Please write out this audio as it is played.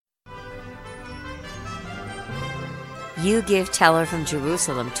You give Teller from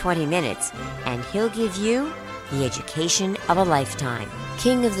Jerusalem 20 minutes, and he'll give you the education of a lifetime.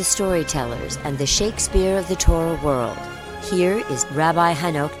 King of the storytellers and the Shakespeare of the Torah world. Here is Rabbi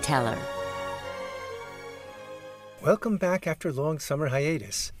Hanoch Teller. Welcome back after a long summer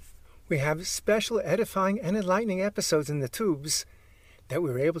hiatus. We have special edifying and enlightening episodes in the tubes that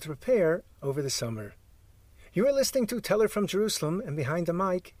we were able to prepare over the summer. You are listening to Teller from Jerusalem, and behind the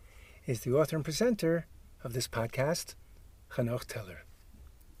mic is the author and presenter of this podcast, Hanoch Teller.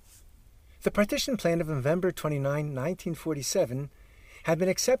 The partition plan of November 29, 1947, had been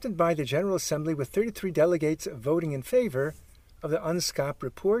accepted by the General Assembly with 33 delegates voting in favor of the UNSCOP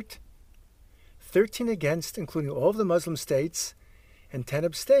report, 13 against, including all of the Muslim states, and 10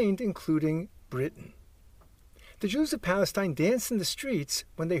 abstained, including Britain. The Jews of Palestine danced in the streets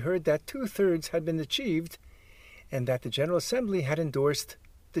when they heard that 2/3 had been achieved and that the General Assembly had endorsed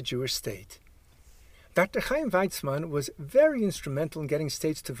the Jewish state. Dr. Chaim Weizmann was very instrumental in getting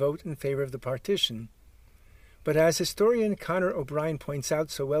states to vote in favor of the partition. But as historian Conor O'Brien points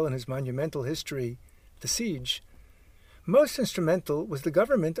out so well in his monumental history, The Siege, most instrumental was the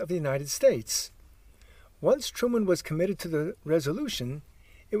government of the United States. Once Truman was committed to the resolution,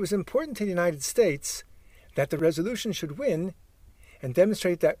 it was important to the United States that the resolution should win and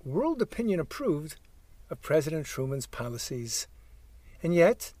demonstrate that world opinion approved of President Truman's policies. And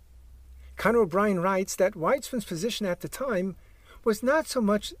yet, Conor O'Brien writes that Weizmann's position at the time was not so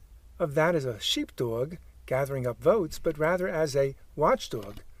much of that as a sheepdog gathering up votes, but rather as a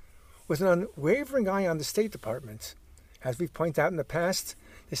watchdog with an unwavering eye on the State Department. As we've pointed out in the past,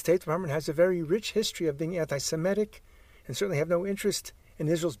 the State Department has a very rich history of being anti-Semitic and certainly have no interest in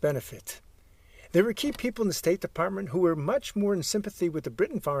Israel's benefit. There were key people in the State Department who were much more in sympathy with the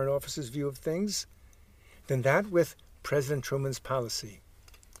Britain Foreign Office's view of things than that with President Truman's policy.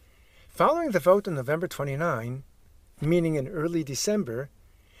 Following the vote on November 29, meaning in early December,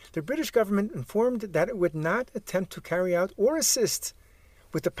 the British government informed that it would not attempt to carry out or assist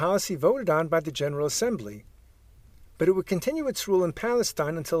with the policy voted on by the General Assembly, but it would continue its rule in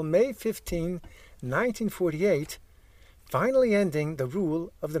Palestine until May 15, 1948, finally ending the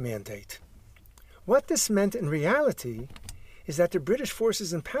rule of the Mandate. What this meant in reality is that the British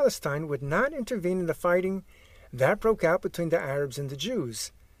forces in Palestine would not intervene in the fighting that broke out between the Arabs and the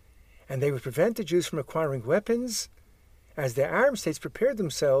Jews, and they would prevent the Jews from acquiring weapons as the Arab states prepared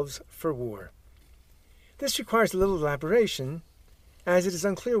themselves for war. This requires a little elaboration, as it is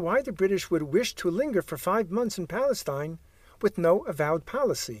unclear why the British would wish to linger for 5 months in Palestine with no avowed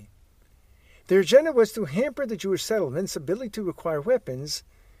policy. Their agenda was to hamper the Jewish settlement's ability to acquire weapons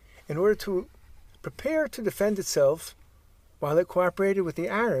in order to prepare to defend itself while it cooperated with the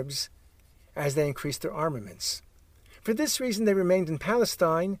Arabs as they increased their armaments. For this reason, they remained in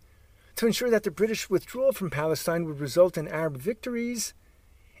Palestine to ensure that the British withdrawal from Palestine would result in Arab victories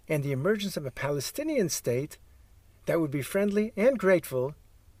and the emergence of a Palestinian state that would be friendly and grateful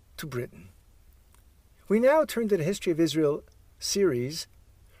to Britain. We now turn to the History of Israel series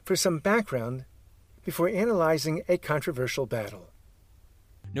for some background before analyzing a controversial battle.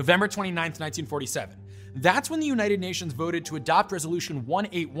 November 29, 1947. That's when the United Nations voted to adopt Resolution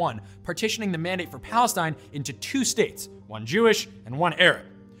 181, partitioning the mandate for Palestine into 2 states, one Jewish and one Arab.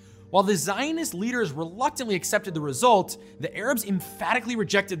 While the Zionist leaders reluctantly accepted the result, the Arabs emphatically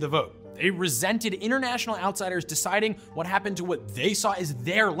rejected the vote. They resented international outsiders deciding what happened to what they saw as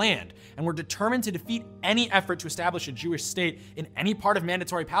their land, and were determined to defeat any effort to establish a Jewish state in any part of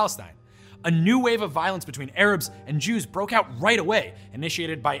mandatory Palestine. A new wave of violence between Arabs and Jews broke out right away,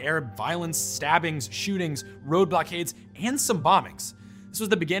 initiated by Arab violence, stabbings, shootings, road blockades, and some bombings. This was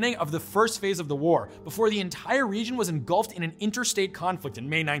the beginning of the first phase of the war, before the entire region was engulfed in an interstate conflict in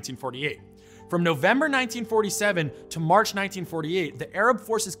May 1948. From November 1947 to March 1948, the Arab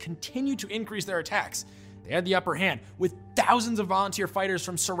forces continued to increase their attacks. They had the upper hand, with thousands of volunteer fighters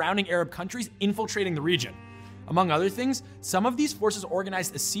from surrounding Arab countries infiltrating the region. Among other things, some of these forces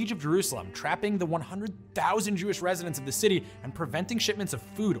organized a siege of Jerusalem, trapping the 100,000 Jewish residents of the city and preventing shipments of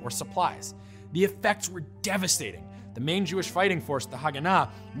food or supplies. The effects were devastating. The main Jewish fighting force, the Haganah,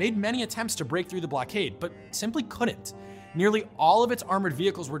 made many attempts to break through the blockade, but simply couldn't. Nearly all of its armored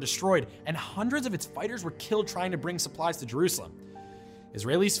vehicles were destroyed, and hundreds of its fighters were killed trying to bring supplies to Jerusalem.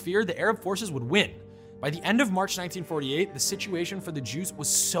 Israelis feared the Arab forces would win. By the end of March 1948, the situation for the Jews was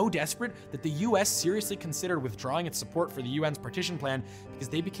so desperate that the US seriously considered withdrawing its support for the UN's partition plan because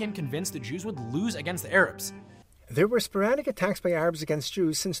they became convinced the Jews would lose against the Arabs. There were sporadic attacks by Arabs against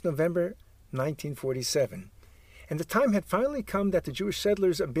Jews since November 1947. And the time had finally come that the Jewish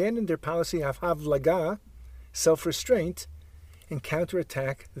settlers abandoned their policy of havlaga, self-restraint, and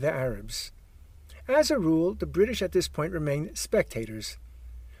counterattack the Arabs. As a rule, the British at this point remained spectators,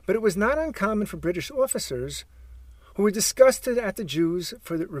 but it was not uncommon for British officers who were disgusted at the Jews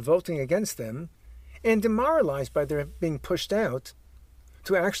for revolting against them and demoralized by their being pushed out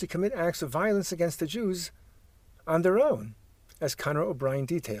to actually commit acts of violence against the Jews on their own, as Conor O'Brien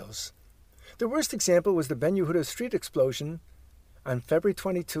details. The worst example was the Ben Yehuda street explosion on February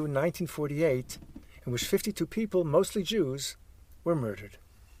 22, 1948, in which 52 people, mostly Jews, were murdered.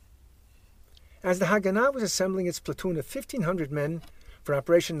 As the Haganah was assembling its platoon of 1,500 men for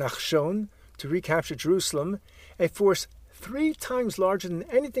Operation Nachshon to recapture Jerusalem, a force 3 times larger than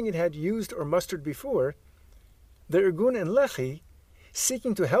anything it had used or mustered before, the Irgun and Lehi,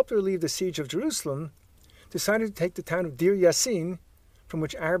 seeking to help relieve the siege of Jerusalem, decided to take the town of Deir Yassin, from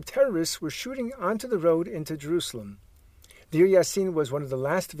which Arab terrorists were shooting onto the road into Jerusalem. Deir Yassin was one of the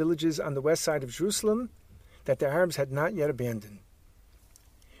last villages on the west side of Jerusalem that the Arabs had not yet abandoned.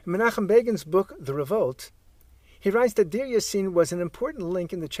 In Menachem Begin's book, The Revolt, he writes that Deir Yassin was an important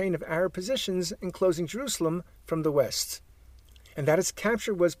link in the chain of Arab positions enclosing Jerusalem from the west, and that its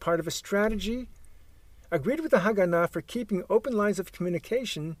capture was part of a strategy agreed with the Haganah for keeping open lines of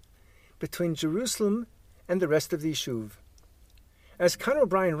communication between Jerusalem and the rest of the Yishuv. As Conor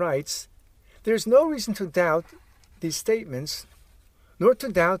O'Brien writes, there is no reason to doubt these statements, nor to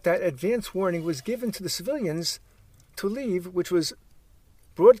doubt that advance warning was given to the civilians to leave, which was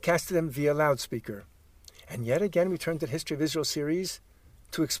broadcast to them via loudspeaker. And yet again we turn to the History of Israel series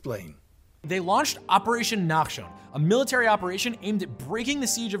to explain. They launched Operation Nachshon, a military operation aimed at breaking the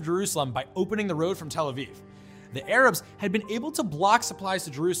siege of Jerusalem by opening the road from Tel Aviv. The Arabs had been able to block supplies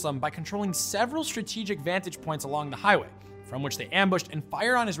to Jerusalem by controlling several strategic vantage points along the highway, from which they ambushed and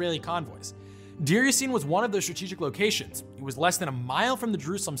fired on Israeli convoys. Deir Yassin was one of those strategic locations. It was less than a mile from the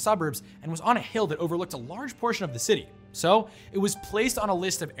Jerusalem suburbs and was on a hill that overlooked a large portion of the city. So, it was placed on a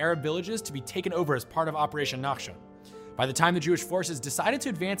list of Arab villages to be taken over as part of Operation Nachshon. By the time the Jewish forces decided to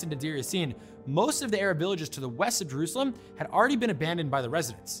advance into Deir Yassin, most of the Arab villages to the west of Jerusalem had already been abandoned by the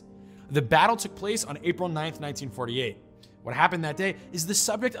residents. The battle took place on April 9th, 1948. What happened that day is the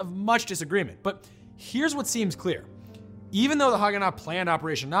subject of much disagreement, but here's what seems clear. Even though the Haganah planned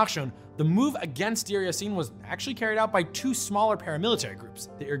Operation Nachshon, the move against Deir Yassin was actually carried out by 2 smaller paramilitary groups,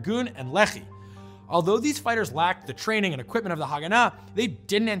 the Irgun and Lehi. Although these fighters lacked the training and equipment of the Haganah, they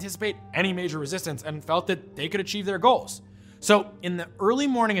didn't anticipate any major resistance and felt that they could achieve their goals. So, in the early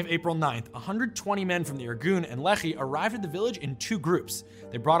morning of April 9th, 120 men from the Irgun and Lehi arrived at the village in 2 groups.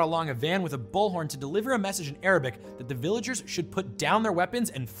 They brought along a van with a bullhorn to deliver a message in Arabic that the villagers should put down their weapons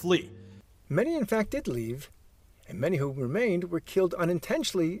and flee. Many, in fact, did leave, and many who remained were killed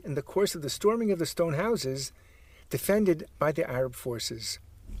unintentionally in the course of the storming of the stone houses defended by the Arab forces.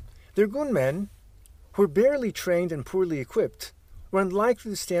 The Irgun men, who were barely trained and poorly equipped, were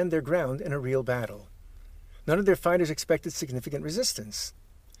unlikely to stand their ground in a real battle. None of their fighters expected significant resistance.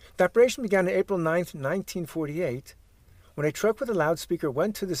 The operation began on April 9, 1948, when a truck with a loudspeaker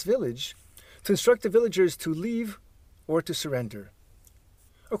went to this village to instruct the villagers to leave or to surrender.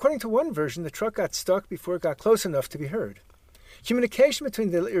 According to one version, the truck got stuck before it got close enough to be heard. Communication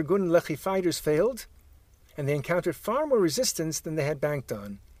between the Irgun and Lehi fighters failed, and they encountered far more resistance than they had banked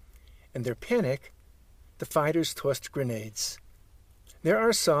on. In their panic, the fighters tossed grenades. There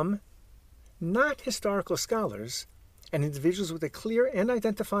are some, not historical scholars, and individuals with a clear and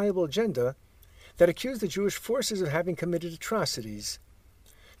identifiable agenda that accuse the Jewish forces of having committed atrocities.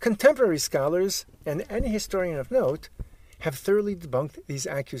 Contemporary scholars, and any historian of note, have thoroughly debunked these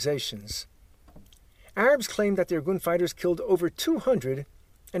accusations. Arabs claim that the Irgun fighters killed over 200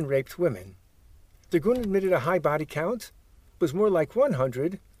 and raped women. The Irgun admitted a high body count, was more like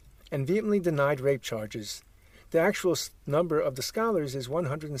 100, and vehemently denied rape charges. The actual number of the scholars is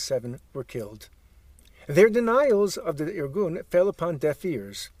 107 were killed. Their denials of the Irgun fell upon deaf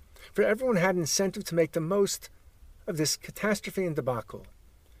ears, for everyone had incentive to make the most of this catastrophe and debacle.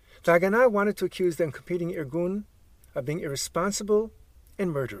 The Haganah wanted to accuse the competing Irgun of being irresponsible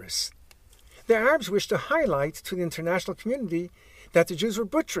and murderous. The Arabs wished to highlight to the international community that the Jews were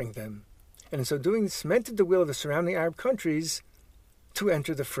butchering them, and in so doing cemented the will of the surrounding Arab countries to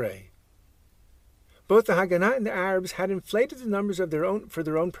enter the fray. Both the Haganah and the Arabs had inflated the numbers of for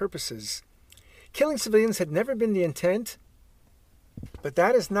their own purposes. Killing civilians had never been the intent, but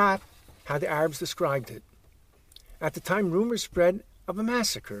that is not how the Arabs described it. At the time, rumors spread of a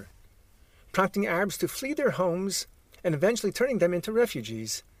massacre, prompting Arabs to flee their homes and eventually turning them into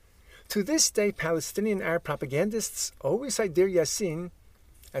refugees. To this day, Palestinian Arab propagandists always cite Deir Yassin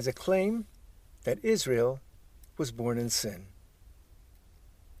as a claim that Israel was born in sin.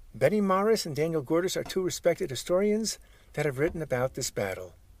 Benny Morris and Daniel Gordis are 2 respected historians that have written about this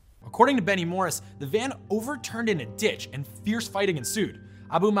battle. According to Benny Morris, the van overturned in a ditch and fierce fighting ensued.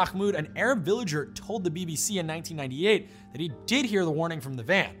 Abu Mahmoud, an Arab villager, told the BBC in 1998 that he did hear the warning from the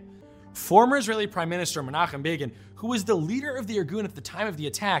van. Former Israeli Prime Minister Menachem Begin, who was the leader of the Irgun at the time of the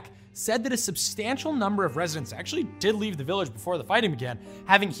attack, said that a substantial number of residents actually did leave the village before the fighting began,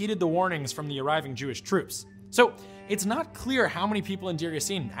 having heeded the warnings from the arriving Jewish troops. So it's not clear how many people in Deir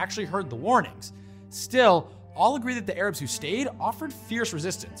Yassin actually heard the warnings. Still, all agree that the Arabs who stayed offered fierce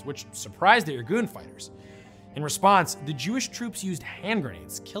resistance, which surprised the Irgun fighters. In response, the Jewish troops used hand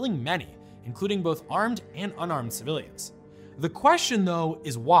grenades, killing many, including both armed and unarmed civilians. The question, though,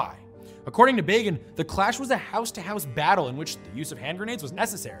 is why? According to Begin, the clash was a house-to-house battle in which the use of hand grenades was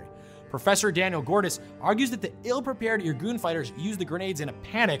necessary. Professor Daniel Gordis argues that the ill-prepared Irgun fighters used the grenades in a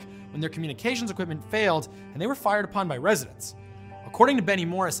panic when their communications equipment failed and they were fired upon by residents. According to Benny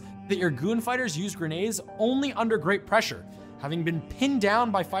Morris, the Irgun fighters used grenades only under great pressure, having been pinned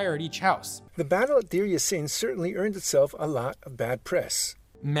down by fire at each house. The battle at Deir Yassin certainly earned itself a lot of bad press.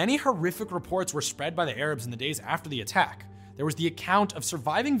 Many horrific reports were spread by the Arabs in the days after the attack. There was the account of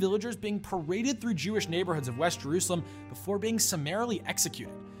surviving villagers being paraded through Jewish neighborhoods of West Jerusalem before being summarily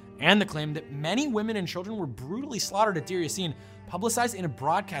executed, and the claim that many women and children were brutally slaughtered at Deir Yassin, publicized in a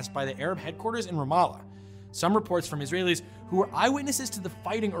broadcast by the Arab headquarters in Ramallah. Some reports from Israelis who were eyewitnesses to the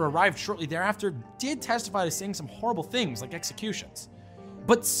fighting or arrived shortly thereafter did testify to seeing some horrible things like executions.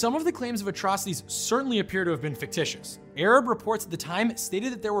 But some of the claims of atrocities certainly appear to have been fictitious. Arab reports at the time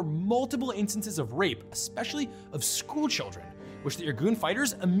stated that there were multiple instances of rape, especially of school children, which the Irgun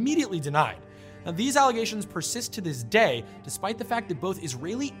fighters immediately denied. Now, these allegations persist to this day, despite the fact that both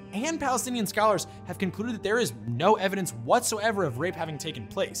Israeli and Palestinian scholars have concluded that there is no evidence whatsoever of rape having taken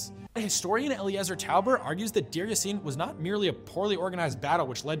place. Historian Eliezer Tauber argues that Deir Yassin was not merely a poorly organized battle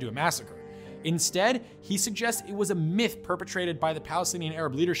which led to a massacre. Instead, he suggests it was a myth perpetrated by the Palestinian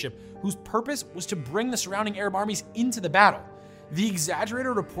Arab leadership whose purpose was to bring the surrounding Arab armies into the battle. The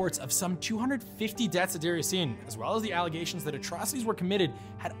exaggerated reports of some 250 deaths at Deir Yassin, as well as the allegations that atrocities were committed,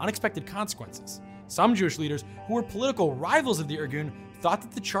 had unexpected consequences. Some Jewish leaders, who were political rivals of the Irgun, thought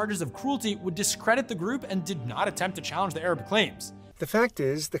that the charges of cruelty would discredit the group and did not attempt to challenge the Arab claims. The fact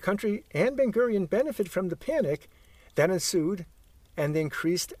is, the country and Ben Gurion benefited from the panic that ensued and the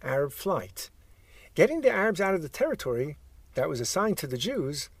increased Arab flight. Getting the Arabs out of the territory that was assigned to the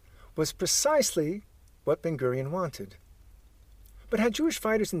Jews was precisely what Ben Gurion wanted. But had Jewish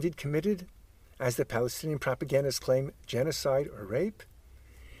fighters indeed committed, as the Palestinian propagandists claim, genocide or rape?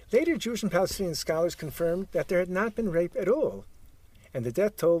 Later, Jewish and Palestinian scholars confirmed that there had not been rape at all, and the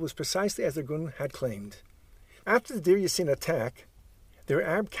death toll was precisely as the Irgun had claimed. After the Deir Yassin attack, there were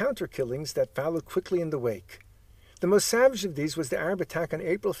Arab counter-killings that followed quickly in the wake. The most savage of these was the Arab attack on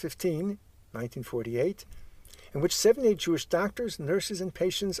April 15, 1948, in which 78 Jewish doctors, nurses, and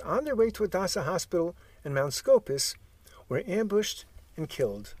patients on their way to Hadassah Hospital in Mount Scopus were ambushed and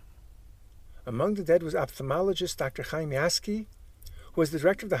killed. Among the dead was ophthalmologist Dr. Chaim Yaski, who was the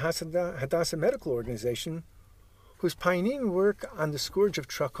director of the Hadassah Medical Organization, whose pioneering work on the scourge of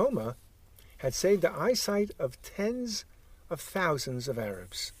trachoma had saved the eyesight of tens of thousands of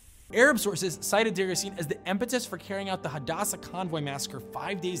Arabs. Arab sources cited Deir Yassin as the impetus for carrying out the Hadassah convoy massacre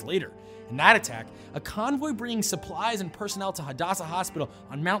 5 days later. In that attack, a convoy bringing supplies and personnel to Hadassah Hospital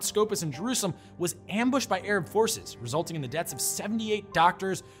on Mount Scopus in Jerusalem was ambushed by Arab forces, resulting in the deaths of 78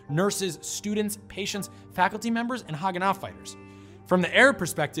 doctors, nurses, students, patients, faculty members, and Haganah fighters. From the Arab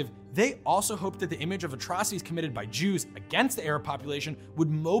perspective, they also hoped that the image of atrocities committed by Jews against the Arab population would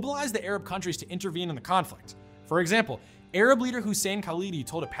mobilize the Arab countries to intervene in the conflict. For example, Arab leader Hussein Khalidi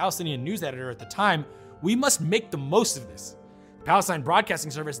told a Palestinian news editor at the time, "We must make the most of this." The Palestine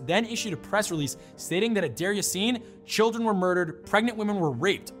Broadcasting Service then issued a press release stating that at Deir Yassin, children were murdered, pregnant women were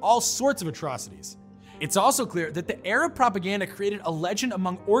raped, all sorts of atrocities. It's also clear that the Arab propaganda created a legend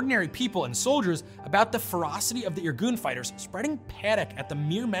among ordinary people and soldiers about the ferocity of the Irgun fighters, spreading panic at the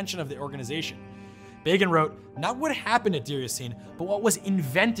mere mention of the organization. Begin wrote, "Not what happened at Deir Yassin, but what was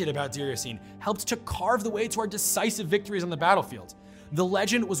invented about Deir Yassin helped to carve the way to our decisive victories on the battlefield. The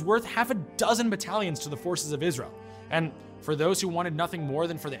legend was worth half a dozen battalions to the forces of Israel. And for those who wanted nothing more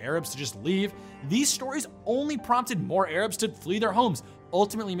than for the Arabs to just leave, these stories only prompted more Arabs to flee their homes,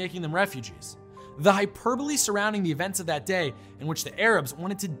 ultimately making them refugees." The hyperbole surrounding the events of that day, in which the Arabs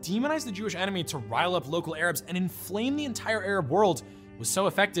wanted to demonize the Jewish enemy to rile up local Arabs and inflame the entire Arab world, was so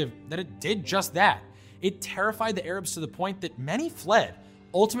effective that it did just that. It terrified the Arabs to the point that many fled,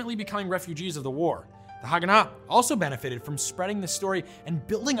 ultimately becoming refugees of the war. The Haganah also benefited from spreading the story and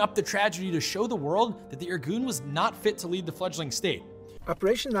building up the tragedy to show the world that the Irgun was not fit to lead the fledgling state.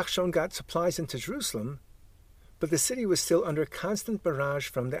 Operation Nachshon got supplies into Jerusalem, but the city was still under constant barrage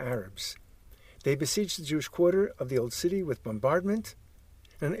from the Arabs. They besieged the Jewish quarter of the old city with bombardment,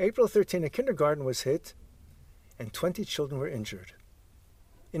 and on April 13 a kindergarten was hit, and 20 children were injured.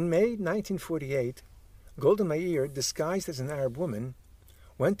 In May 1948, Golda Meir, disguised as an Arab woman,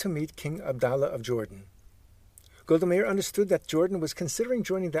 went to meet King Abdallah of Jordan. Golda Meir understood that Jordan was considering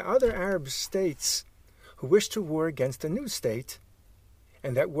joining the other Arab states who wished to war against a new state,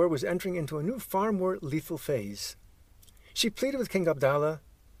 and that war was entering into a new, far more lethal phase. She pleaded with King Abdallah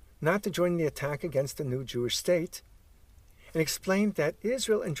not to join the attack against the new Jewish state, and explained that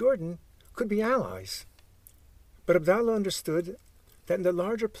Israel and Jordan could be allies. But Abdallah understood that in the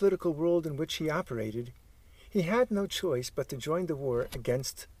larger political world in which he operated, he had no choice but to join the war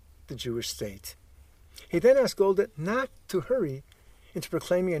against the Jewish state. He then asked Golda not to hurry into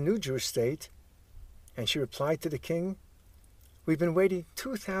proclaiming a new Jewish state, and she replied to the king, "We've been waiting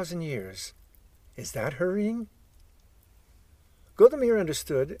 2,000 years. Is that hurrying?" Golda Meir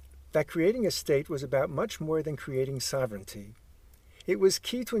understood that creating a state was about much more than creating sovereignty. It was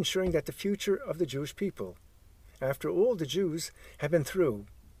key to ensuring that the future of the Jewish people. After all the Jews had been through,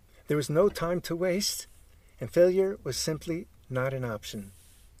 there was no time to waste, and failure was simply not an option.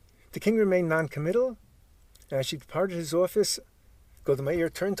 The king remained non-committal, and as she departed his office, Golda Meir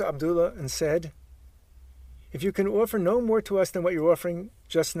turned to Abdullah and said, "If you can offer no more to us than what you're offering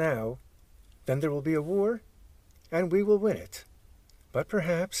just now, then there will be a war, and we will win it. But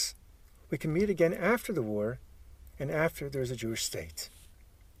perhaps we can meet again after the war, and after there is a Jewish state."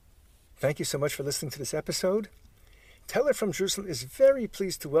 Thank you so much for listening to this episode. Teller from Jerusalem is very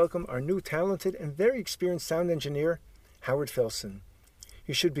pleased to welcome our new talented and very experienced sound engineer, Howard Felsen.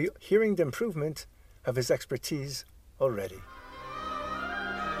 You should be hearing the improvement of his expertise already.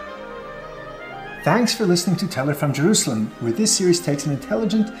 Thanks for listening to Teller from Jerusalem, where this series takes an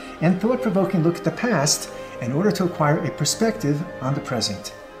intelligent and thought-provoking look at the past in order to acquire a perspective on the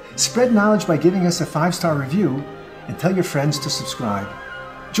present. Spread knowledge by giving us a 5-star review and tell your friends to subscribe.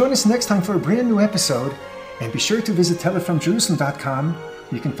 Join us next time for a brand new episode, and be sure to visit tellerfromjerusalem.com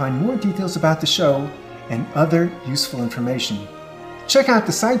where you can find more details about the show and other useful information. Check out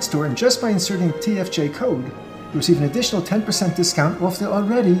the site store, and just by inserting the TFJ code, you'll receive an additional 10% discount off the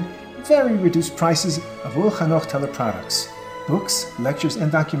already very reduced prices of all Hanoch Teller products, books, lectures,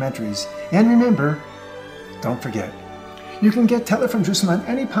 and documentaries. And remember, don't forget, you can get Teller from Jerusalem on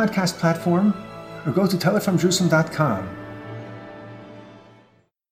any podcast platform, or go to tellerfromjerusalem.com.